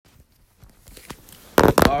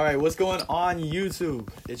Alright, what's going on YouTube?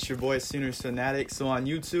 It's your boy Sooners Fanatic. So on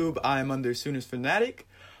YouTube, I'm under Sooners Fanatic.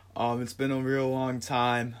 It's been a real long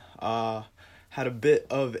time. Had a bit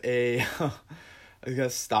of a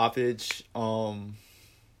stoppage.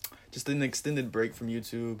 Just an extended break from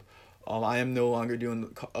YouTube. I am no longer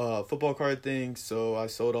doing the football card thing, so I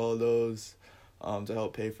sold all of those to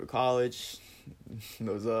help pay for college.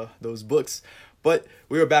 Those books. But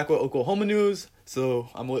we are back with Oklahoma news, so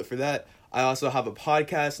I'm lit for that. I also have a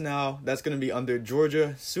podcast now that's going to be under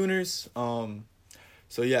Georgia Sooners.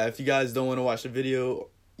 So yeah, if you guys don't want to watch the video,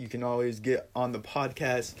 you can always get on the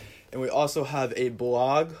podcast. And we also have a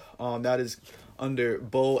blog that is under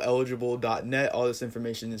bowleligible.net. All this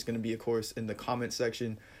information is going to be, of course, in the comment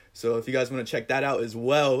section. So if you guys want to check that out as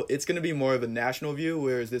well, it's going to be more of a national view,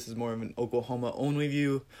 whereas this is more of an Oklahoma-only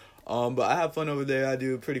view. But I have fun over there. I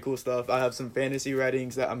do pretty cool stuff. I have some fantasy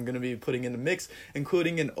writings that I'm going to be putting in the mix,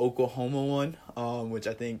 including an Oklahoma one, which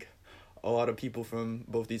I think a lot of people from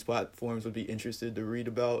both these platforms would be interested to read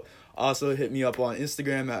about. Also, hit me up on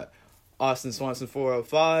Instagram at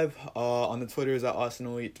AustinSwanson405. On the Twitter is at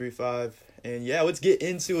AustinElite35. And yeah, let's get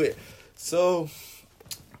into it. So,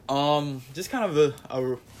 just kind of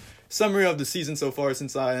a summary of the season so far,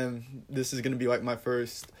 since this is going to be like my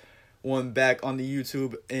first one back on the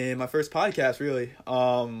YouTube and my first podcast, really.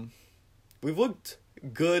 We've looked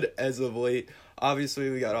good as of late. Obviously,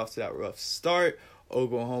 we got off to that rough start.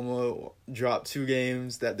 Oklahoma dropped 2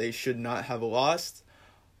 games that they should not have lost.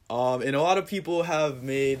 And a lot of people have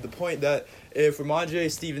made the point that if Rhamondre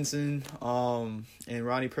Stevenson and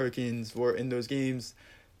Ronnie Perkins were in those games,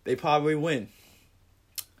 they probably win.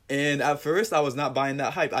 And at first, I was not buying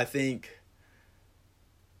that hype. I think,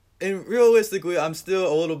 and realistically, I'm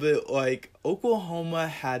still a little bit like, Oklahoma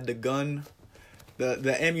had the gun,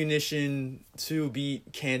 the ammunition to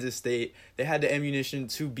beat Kansas State. They had the ammunition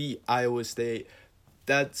to beat Iowa State.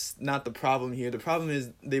 That's not the problem here. The problem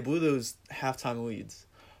is they blew those halftime leads.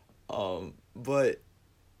 But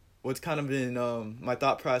what's kind of been my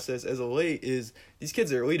thought process as of late is these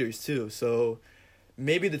kids are leaders too. So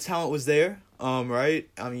maybe the talent was there, right?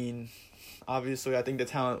 I mean, obviously, I think the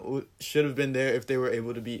talent should have been there if they were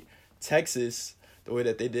able to beat Texas the way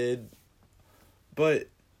that they did. But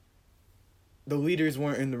the leaders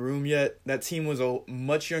weren't in the room yet. That team was a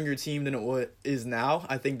much younger team than it is now.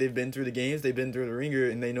 I think they've been through the games, they've been through the ringer,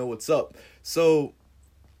 and they know what's up. So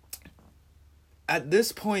at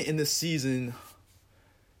this point in the season,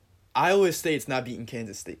 Iowa State's not beating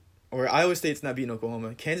Kansas State. Or Iowa State's not beating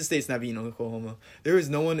Oklahoma. Kansas State's not beating Oklahoma. There is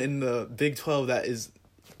no one in the Big 12 that is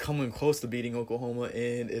coming close to beating Oklahoma.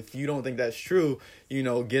 And if you don't think that's true,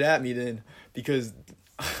 get at me then. Because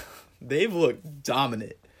they've looked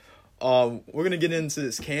dominant. We're going to get into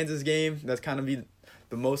this Kansas game. That's kind of be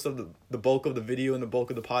the most of the bulk of the video and the bulk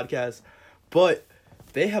of the podcast. But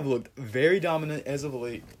they have looked very dominant as of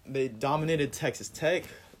late. They dominated Texas Tech.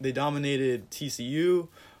 They dominated TCU.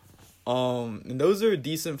 And those are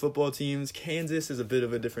decent football teams. Kansas is a bit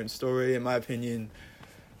of a different story, in my opinion.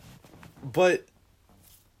 But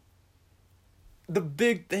the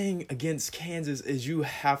big thing against Kansas is you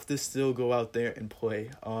have to still go out there and play.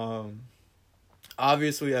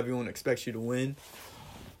 Obviously, everyone expects you to win.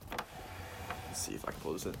 Let's see if I can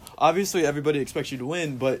pull this in. Obviously, everybody expects you to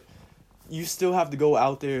win, but you still have to go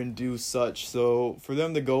out there and do such. So for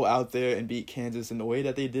them to go out there and beat Kansas in the way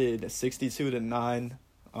that they did, a 62-9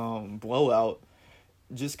 blowout,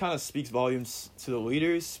 just kind of speaks volumes to the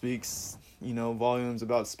leaders, speaks, volumes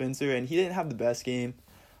about Spencer. And he didn't have the best game.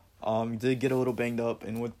 He did get a little banged up,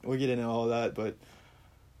 and we'll get into all that. But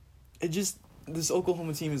this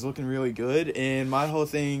Oklahoma team is looking really good. And my whole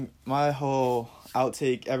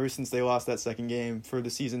outtake ever since they lost that second game for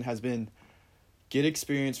the season has been get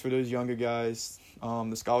experience for those younger guys.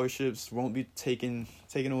 The scholarships won't be taken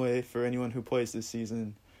away for anyone who plays this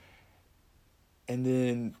season. And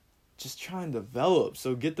then just try and develop.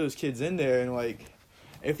 So get those kids in there, and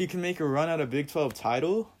if you can make a run at a Big 12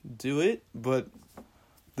 title, do it. But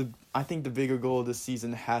I think the bigger goal this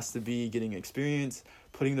season has to be getting experience,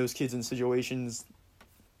 putting those kids in situations.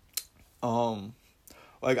 I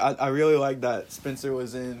really like that Spencer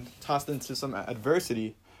was tossed into some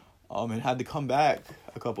adversity, and had to come back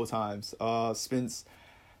a couple times. Spence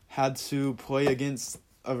had to play against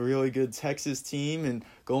a really good Texas team and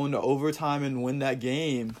go into overtime and win that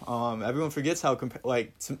game. Everyone forgets how, to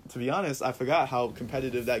be honest, I forgot how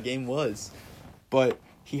competitive that game was. But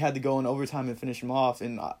he had to go in overtime and finish him off,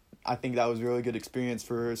 and I think that was a really good experience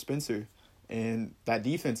for Spencer. And that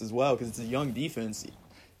defense as well, because it's a young defense.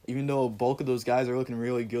 Even though bulk of those guys are looking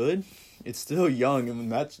really good, it's still young,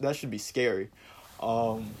 and that should be scary.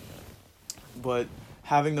 But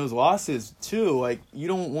having those losses too. Like, you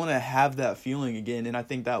don't want to have that feeling again. And I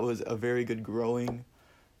think that was a very good growing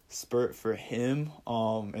spurt for him.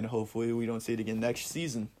 And hopefully we don't see it again next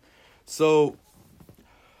season. So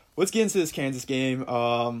let's get into this Kansas game.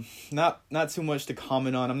 Not too much to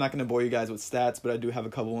comment on. I'm not going to bore you guys with stats, but I do have a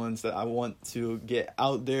couple ones that I want to get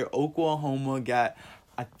out there. Oklahoma got,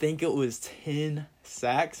 I think it was 10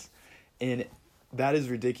 sacks, and that is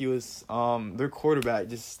ridiculous. Their quarterback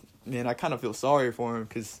just, man, I kind of feel sorry for him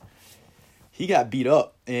because he got beat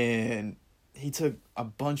up and he took a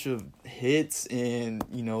bunch of hits, and,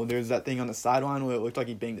 you know, there's that thing on the sideline where it looked like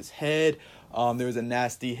he banged his head. There was a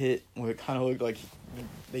nasty hit where it kind of looked like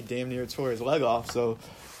they damn near tore his leg off. So,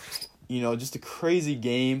 you know, just a crazy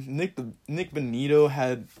game. Nick Bonitto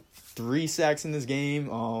had 3 sacks in this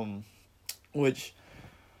game, which,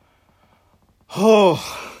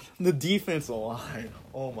 the defensive line,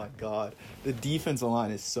 oh my God. The defensive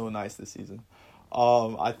line is so nice this season.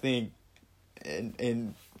 I think,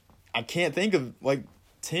 and I can't think of, like,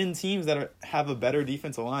 10 teams that have a better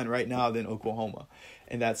defensive line right now than Oklahoma.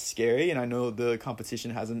 And that's scary, and I know the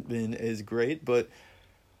competition hasn't been as great, but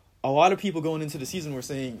a lot of people going into the season were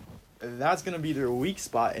saying that's going to be their weak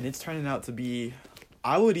spot, and it's turning out to be,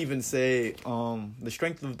 I would even say, the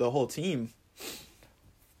strength of the whole team,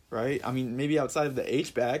 right? I mean, maybe outside of the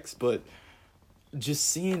H-backs, but just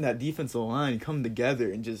seeing that defensive line come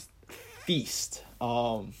together and just feast.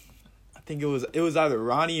 I think it was either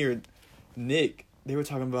Ronnie or Nick. They were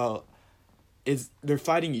talking about they're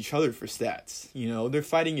fighting each other for stats. You know, they're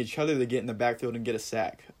fighting each other to get in the backfield and get a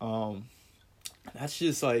sack. That's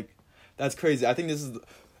just, like, that's crazy. I think this is,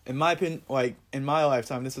 in my opinion, like, in my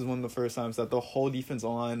lifetime, this is one of the first times that the whole defensive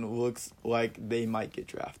line looks like they might get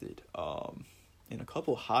drafted. And a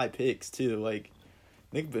couple high picks too, like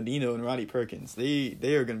Nick Bonitto and Ronnie Perkins. They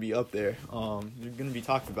are going to be up there. They're going to be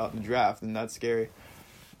talked about in the draft, and that's scary.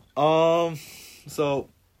 So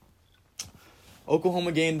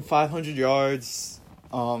Oklahoma gained 500 yards,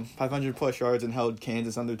 500 plus yards, and held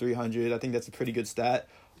Kansas under 300. I think that's a pretty good stat.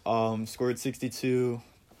 Scored 62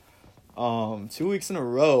 2 weeks in a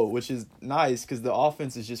row, which is nice because the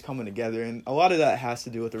offense is just coming together, and a lot of that has to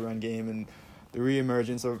do with the run game and the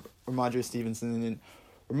reemergence of Rhamondre Stevenson. And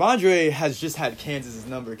Rhamondre has just had Kansas's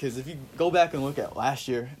number, because if you go back and look at last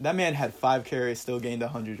year, that man had 5 carries, still gained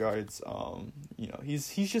 100 yards. You know, he's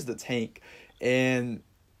just a tank, and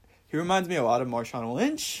he reminds me a lot of Marshawn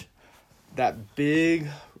Lynch, that big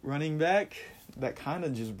running back that kind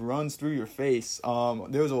of just runs through your face.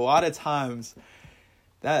 There was a lot of times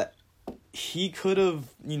that he could have,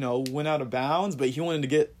 you know, went out of bounds, but he wanted to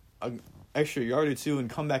get an extra yard or two and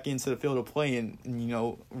come back into the field of play and, you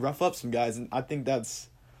know, rough up some guys. And I think that's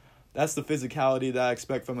the physicality that I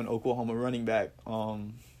expect from an Oklahoma running back.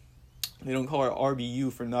 They don't call her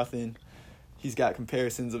RBU for nothing. He's got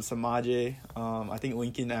comparisons of Samaje. I think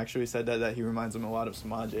Lincoln actually said that he reminds him a lot of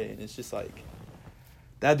Samaje, and it's just like,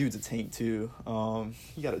 that dude's a tank too.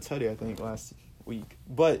 He got a tutty, I think, last week.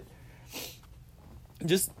 But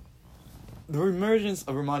just the emergence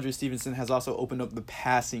of Rhamondre Stevenson has also opened up the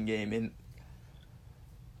passing game. And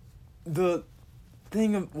the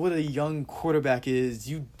thing of what a young quarterback is,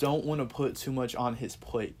 you don't want to put too much on his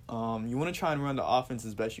plate. You want to try and run the offense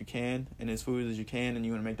as best you can and as fluid as you can, and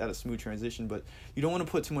you want to make that a smooth transition, but you don't want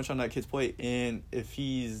to put too much on that kid's plate. And if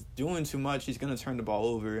he's doing too much, he's going to turn the ball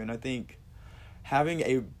over. And I think having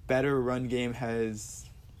a better run game has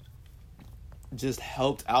just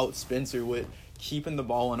helped out Spencer with keeping the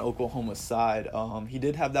ball on Oklahoma's side. He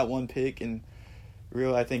did have that one pick, and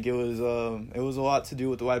really I think it was a lot to do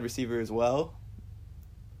with the wide receiver as well.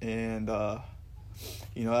 And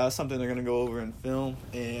you know, that's something they're going to go over in film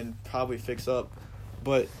and probably fix up.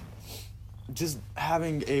 But just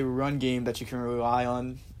having a run game that you can rely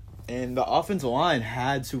on, and the offensive line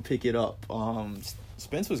had to pick it up.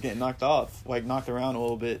 Spence was getting knocked around a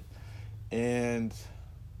little bit, and,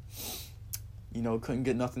 you know, couldn't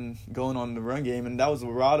get nothing going on in the run game. And that was a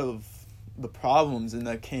lot of the problems in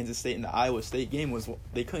the Kansas State and the Iowa State game, was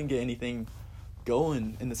they couldn't get anything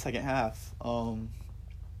going in the second half.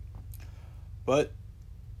 But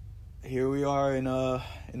here we are in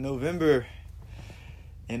November,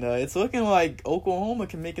 and it's looking like Oklahoma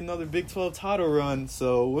can make another Big 12 title run.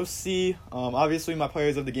 So we'll see. Obviously, my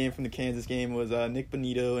players of the game from the Kansas game was Nick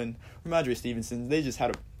Bonitto and Rhamondre Stevenson. They just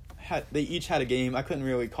they each had a game. I couldn't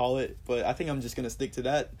really call it, but I think I'm just gonna stick to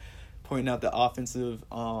that, pointing out the offensive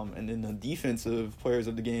and then the defensive players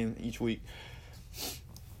of the game each week.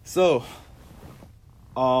 So,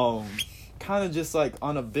 kind of just like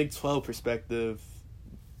on a Big 12 perspective,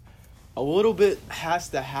 a little bit has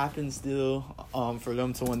to happen still for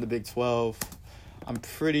them to win the Big 12. I'm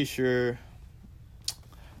pretty sure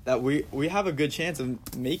that we have a good chance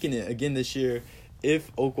of making it again this year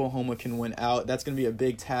if Oklahoma can win out. That's going to be a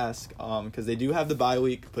big task because they do have the bye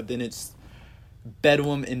week, but then it's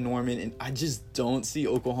Bedlam and Norman, and I just don't see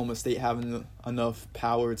Oklahoma State having enough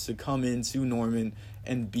power to come into Norman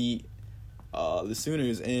and beat the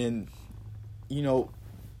Sooners. And, you know,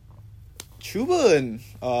 Chuba and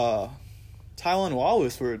Tylan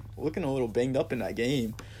Wallace were looking a little banged up in that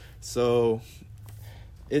game. So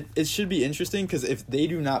it should be interesting because if they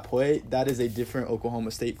do not play, that is a different Oklahoma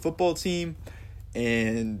State football team.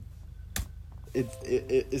 And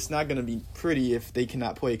it's not going to be pretty if they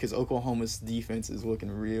cannot play because Oklahoma's defense is looking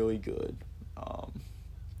really good.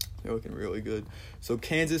 They're looking really good. So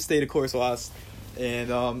Kansas State, of course, lost. And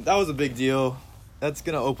that was a big deal. That's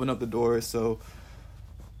going to open up the door. So,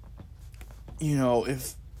 you know,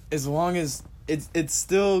 as long as it's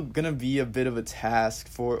still going to be a bit of a task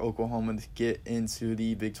for Oklahoma to get into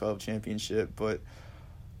the Big 12 championship. But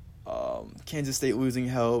Kansas State losing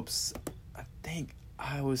helps. I think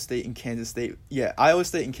Iowa State and Kansas State. Yeah, Iowa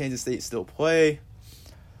State and Kansas State still play.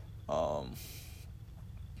 And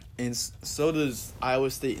so does Iowa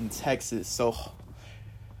State and Texas. So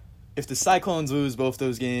if the Cyclones lose both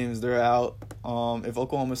those games, they're out. If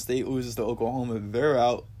Oklahoma State loses to Oklahoma, they're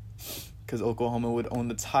out because Oklahoma would own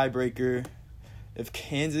the tiebreaker. If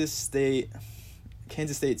Kansas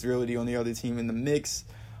State's really the only other team in the mix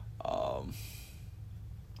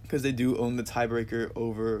because they do own the tiebreaker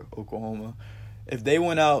over Oklahoma. If they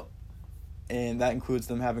went out, and that includes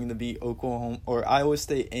them having to beat Oklahoma or Iowa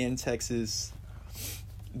State and Texas,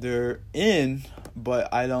 they're in.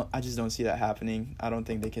 But I just don't see that happening. I don't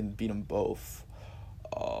think they can beat them both.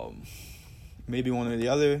 Maybe one or the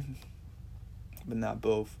other, but not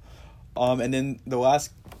both. And then the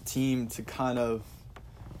last team to kind of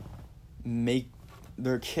make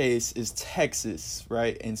their case is Texas,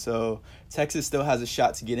 right? And so Texas still has a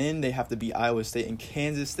shot to get in. They have to beat Iowa State and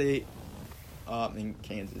Kansas State. In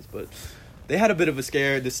Kansas, but they had a bit of a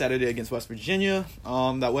scare this Saturday against West Virginia.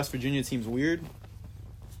 That West Virginia team's weird.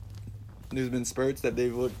 There's been spurts that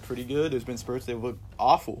they've looked pretty good. There's been spurts they've looked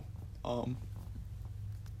awful. And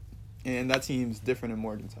that team's different in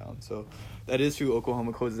Morgantown. So that is who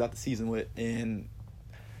Oklahoma closes out the season with. And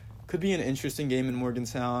could be an interesting game in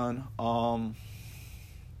Morgantown. I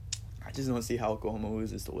just don't see how Oklahoma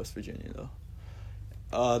loses to West Virginia, though.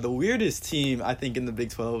 The weirdest team, I think, in the Big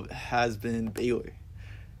 12 has been Baylor.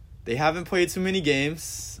 They haven't played too many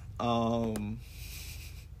games, you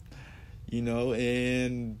know,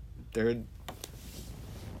 and they're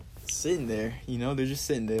sitting there, you know, they're just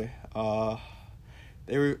sitting there.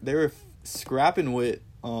 They were scrapping with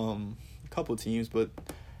a couple teams, but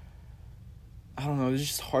I don't know, it's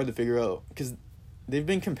just hard to figure out because they've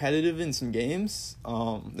been competitive in some games.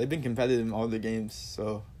 They've been competitive in all the games,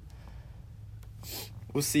 so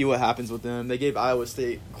we'll see what happens with them. They gave Iowa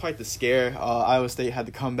State quite the scare. Iowa State had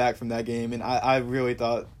to come back from that game, and I really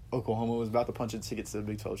thought Oklahoma was about to punch a ticket to the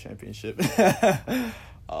Big 12 championship.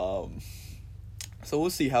 So we'll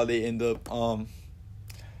see how they end up.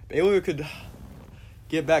 Baylor could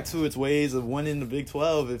get back to its ways of winning the Big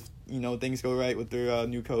 12 if, you know, things go right with their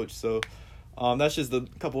new coach. So that's just a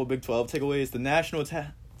couple of Big 12 takeaways. The national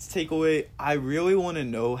takeaway, I really want to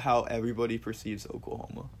know how everybody perceives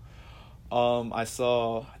Oklahoma. I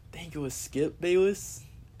saw, I think it was Skip Bayless.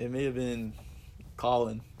 It may have been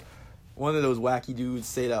Colin. One of those wacky dudes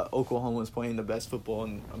say that Oklahoma was playing the best football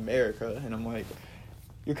in America. And I'm like,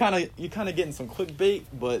 you're kind of getting some clickbait,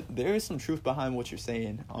 but there is some truth behind what you're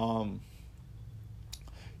saying.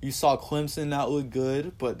 You saw Clemson not look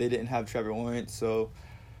good, but they didn't have Trevor Lawrence. So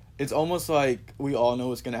it's almost like we all know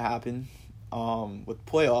what's going to happen with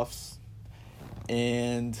playoffs.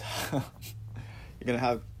 And you're going to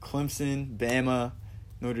have Clemson, Bama,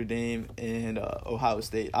 Notre Dame, and Ohio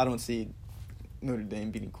State. I don't see Notre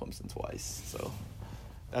Dame beating Clemson twice. So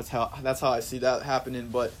that's how I see that happening.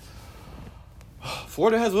 But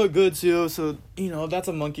Florida has looked good too. So, you know, that's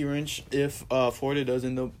a monkey wrench. If Florida does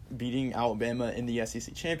end up beating Alabama in the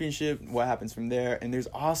SEC championship, what happens from there? And there's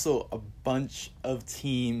also a bunch of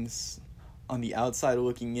teams on the outside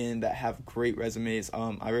looking in that have great resumes.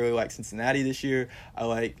 I really like Cincinnati this year. I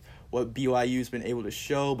like what BYU's been able to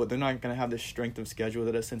show, but they're not going to have the strength of schedule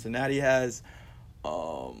that a Cincinnati has.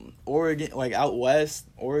 Oregon, like out west,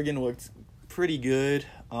 Oregon looked pretty good.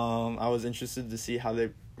 I was interested to see how they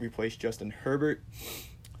replace Justin Herbert.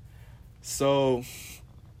 So,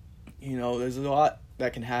 you know, there's a lot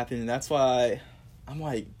that can happen, and that's why I'm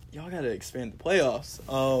like, y'all got to expand the playoffs.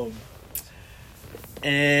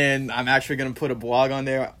 And I'm actually going to put a blog on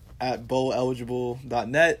there at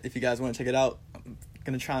bowleligible.net if you guys want to check it out. I'm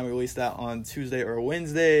going to try and release that on Tuesday or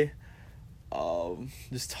Wednesday.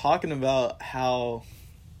 just talking about how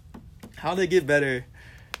they get better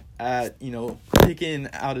at, picking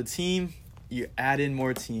out a team. You add in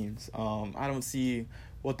more teams. I don't see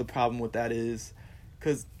what the problem with that is,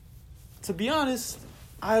 because to be honest,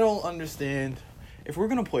 I don't understand. If we're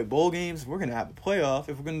going to play bowl games, we're going to have a playoff.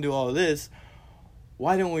 If we're going to do all of this,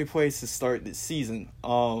 why don't we play to start this season?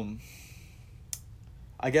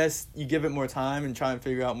 I guess you give it more time and try and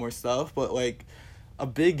figure out more stuff, but like a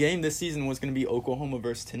big game this season was going to be Oklahoma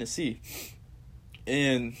versus Tennessee.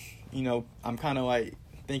 And, I'm kind of like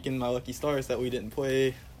thinking my lucky stars that we didn't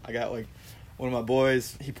play. I got like one of my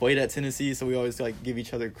boys, he played at Tennessee, so we always like give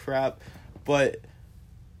each other crap. But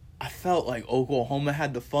I felt like Oklahoma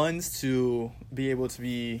had the funds to be able to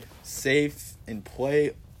be safe and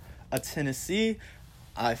play a Tennessee.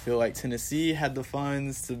 I feel like Tennessee had the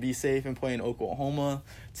funds to be safe and play in Oklahoma.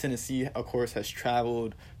 Tennessee, of course, has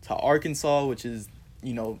traveled to Arkansas, which is,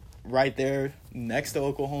 right there next to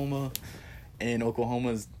Oklahoma. And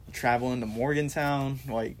Oklahoma's traveling to Morgantown,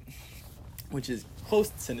 which is close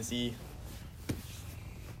to Tennessee.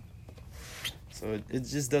 So it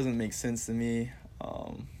just doesn't make sense to me.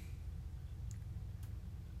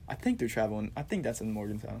 I think they're traveling. I think that's in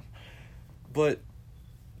Morgantown. But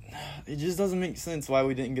it just doesn't make sense why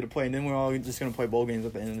we didn't get to play. And then we're all just going to play bowl games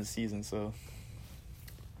at the end of the season. So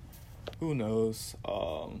who knows?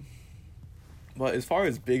 But as far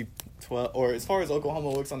as Big 12, or as far as Oklahoma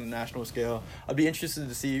looks on the national scale, I'd be interested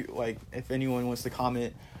to see if anyone wants to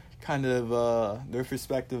comment kind of their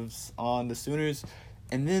perspectives on the Sooners.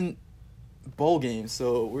 And then bowl games.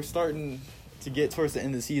 So we're starting to get towards the end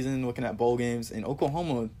of the season looking at bowl games. And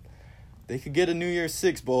Oklahoma, they could get a New Year's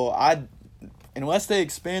Six bowl. Unless they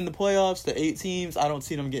expand the playoffs to 8 teams, I don't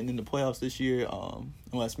see them getting into playoffs this year.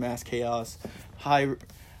 Unless mass chaos, high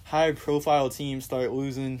profile teams start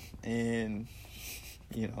losing, and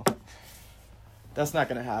that's not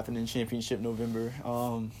gonna happen in championship November.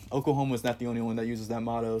 Oklahoma's not the only one that uses that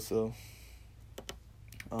motto, so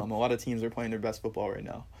a lot of teams are playing their best football right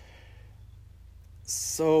now.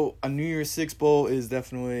 So a New Year's Six bowl is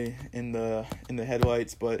definitely in the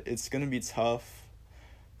headlights, but it's gonna be tough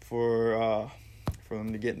for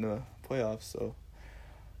them to get in the playoffs. So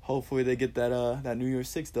hopefully they get that New Year's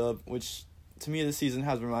Six dub, which to me this season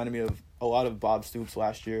has reminded me of a lot of Bob Stoops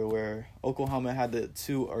last year, where Oklahoma had the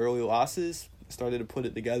 2 early losses, started to put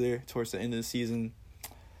it together towards the end of the season,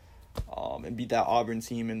 and beat that Auburn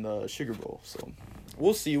team in the Sugar Bowl. So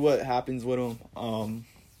we'll see what happens with them.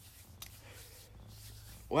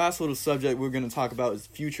 Last little subject we're going to talk about is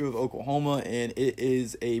the future of Oklahoma, and it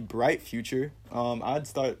is a bright future. I'd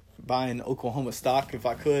start buying Oklahoma stock if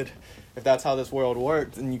I could, if that's how this world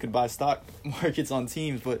worked, and you could buy stock markets on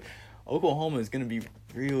teams. But Oklahoma is going to be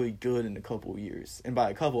really good in a couple of years, and by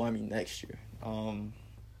a couple, I mean next year.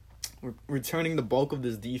 We're returning the bulk of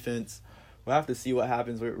this defense. We'll have to see what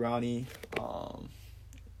happens with Ronnie,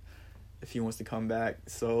 if he wants to come back.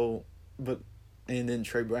 And then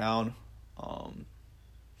Trey Brown.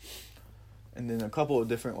 And then a couple of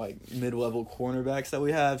different mid-level cornerbacks that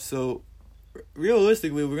we have. So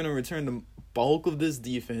realistically, we're going to return the bulk of this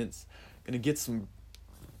defense. Going to get the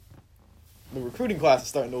recruiting class is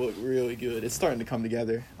starting to look really good. It's starting to come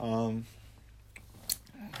together.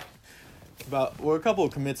 We're a couple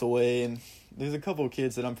of commits away, and there's a couple of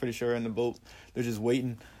kids that I'm pretty sure are in the boat. They're just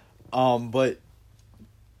waiting. But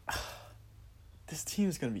this team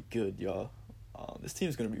is going to be good, y'all. This team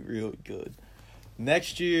is going to be really good.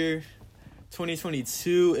 Next year,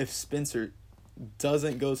 2022, if Spencer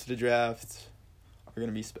doesn't go to the draft, are going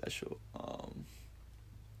to be special.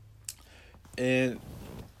 And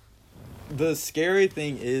the scary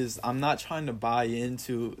thing is I'm not trying to buy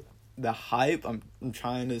into the hype. I'm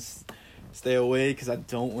trying to stay away because I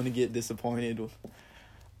don't want to get disappointed.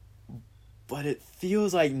 But it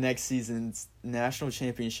feels like next season's national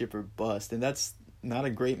championship or bust. And that's not a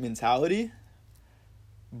great mentality.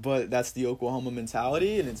 But that's the Oklahoma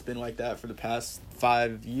mentality, and it's been like that for the past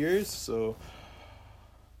 5 years. So,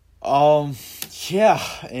 yeah,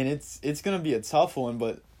 and it's gonna be a tough one.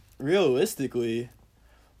 But realistically,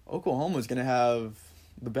 Oklahoma's gonna have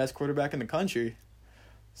the best quarterback in the country.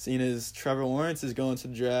 Seeing as Trevor Lawrence is going to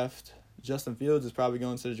the draft, Justin Fields is probably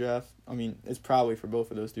going to the draft. I mean, it's probably for both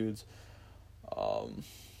of those dudes.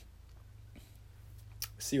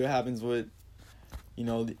 See what happens with,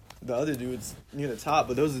 the other dudes near the top,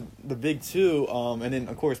 but those are the big 2. And then,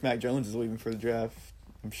 of course, Mac Jones is leaving for the draft,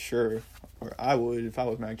 I'm sure. Or I would if I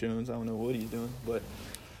was Mac Jones. I don't know what he's doing. But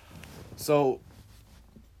so,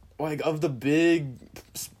 of the big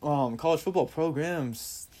college football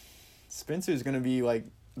programs, Spencer's going to be,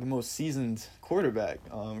 the most seasoned quarterback,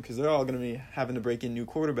 because they're all going to be having to break in new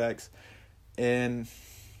quarterbacks. And,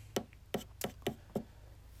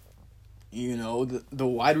 you know, the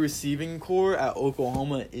wide receiving core at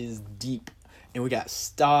Oklahoma is deep. And we got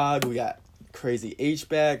Stog, we got crazy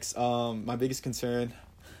H-backs. My biggest concern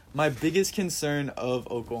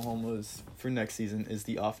of Oklahoma's for next season is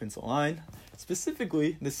the offensive line,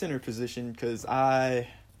 specifically the center position, because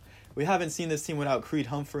we haven't seen this team without Creed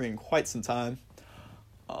Humphrey in quite some time.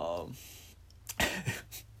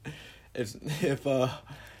 If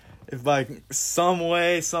by some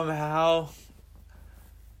way, somehow,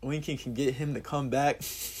 Lincoln can get him to come back,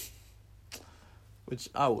 which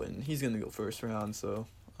I wouldn't. He's going to go first round, so...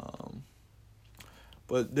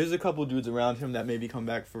 But there's a couple dudes around him that maybe come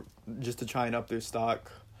back for just to try and up their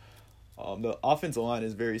stock. The offensive line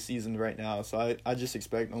is very seasoned right now, so I just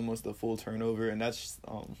expect almost a full turnover, and that's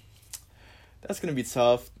going to be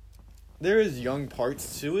tough. There is young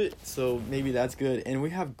parts to it, so maybe that's good. And we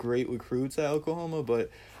have great recruits at Oklahoma, but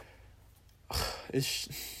it's,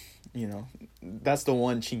 you know, that's the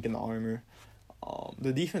one chink in the armor.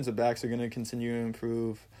 The defensive backs are going to continue to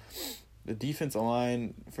improve. The defensive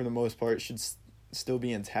line, for the most part, should still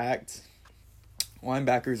be intact.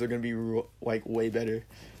 Linebackers are going to be way better.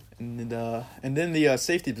 And then the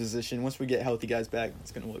safety position, once we get healthy guys back,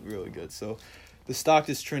 it's going to look really good. So the stock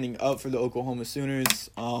is trending up for the Oklahoma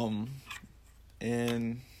Sooners. And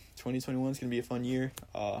 2021 is going to be a fun year.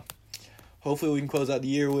 Hopefully we can close out the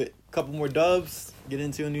year with a couple more dubs, get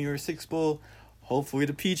into a New Year's Six Bowl, hopefully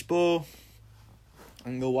the Peach Bowl.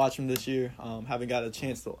 I'm going to go watch them this year. Haven't got a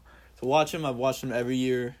chance to watch them. I've watched them every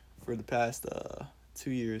year for the past 2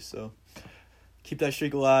 years, so keep that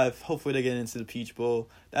streak alive. Hopefully they get into the Peach Bowl.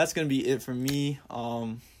 That's going to be it for me.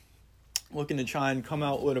 Looking to try and come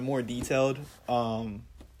out with a more detailed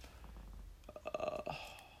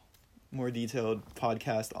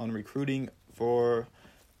podcast on recruiting for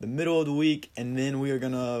the middle of the week, and then we are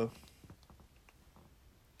going to...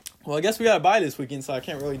 Well, I guess we got to bye this weekend, so I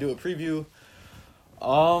can't really do a preview.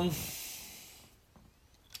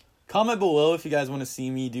 Comment below if you guys want to see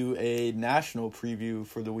me do a national preview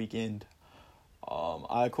for the weekend.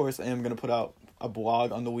 I, of course, am going to put out a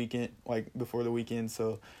blog on the weekend, like before the weekend,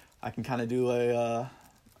 so I can kind of do a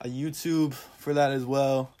YouTube for that as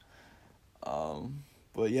well.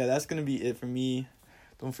 But yeah, that's going to be it for me.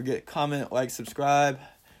 Don't forget, comment, like, subscribe.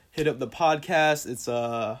 Hit up the podcast. It's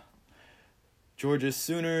Georgia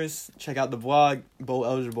Sooners. Check out the blog,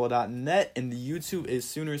 bowleligible.net. And the YouTube is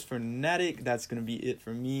Sooners Fanatic. That's going to be it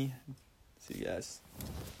for me. See you guys.